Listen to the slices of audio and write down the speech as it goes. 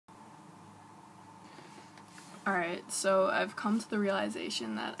Alright, so I've come to the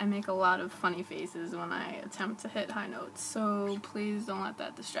realization that I make a lot of funny faces when I attempt to hit high notes, so please don't let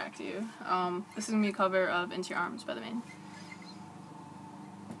that distract you. This is going to be a cover of Into Your Arms by the Maine.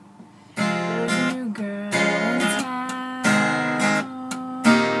 There's a new girl in town.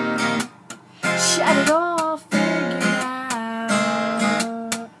 She had it all figured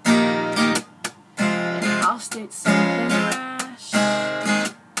out. And I'll state something rash.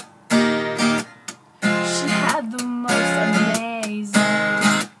 She had the most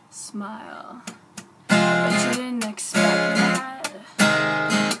amazing smile, but you didn't expect that.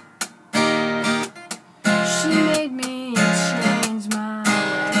 She made me change my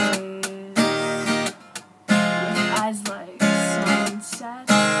ways with eyes like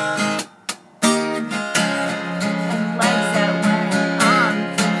sunsets and legs that went on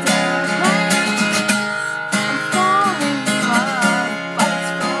for days. I'm falling in love, but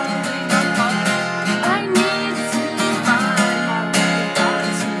it's falling apart. I need to find my way back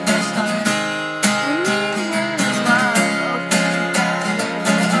to the start. When we were in love, oh, things better.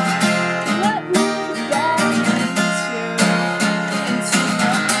 Let me back into your arms, into your arms.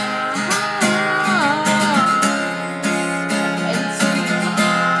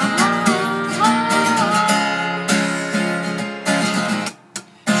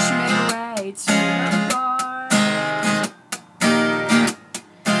 She made her way to the bar.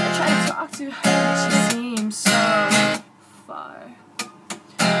 I tried to talk to her, but she seemed so far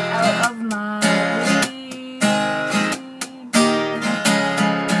out of my league. I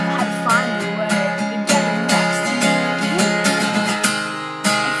had to find a way to get her next to me.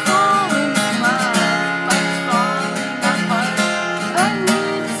 I'm falling in love, but it's falling apart. I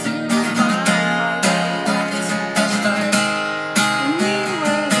need to find my way back to the start. When we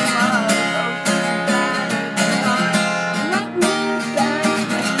were in love, oh, things better than not. Let me back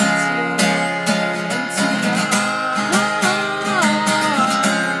into your arms, into your arms.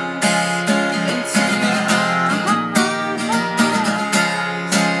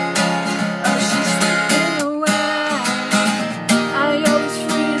 Oh, she's slipping away. I always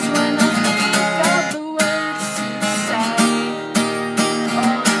freeze when I think of the words to say.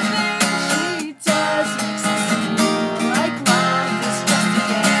 All the things she does makes it seem like life is just a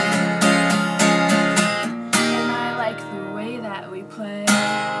game, and I like the way that we play.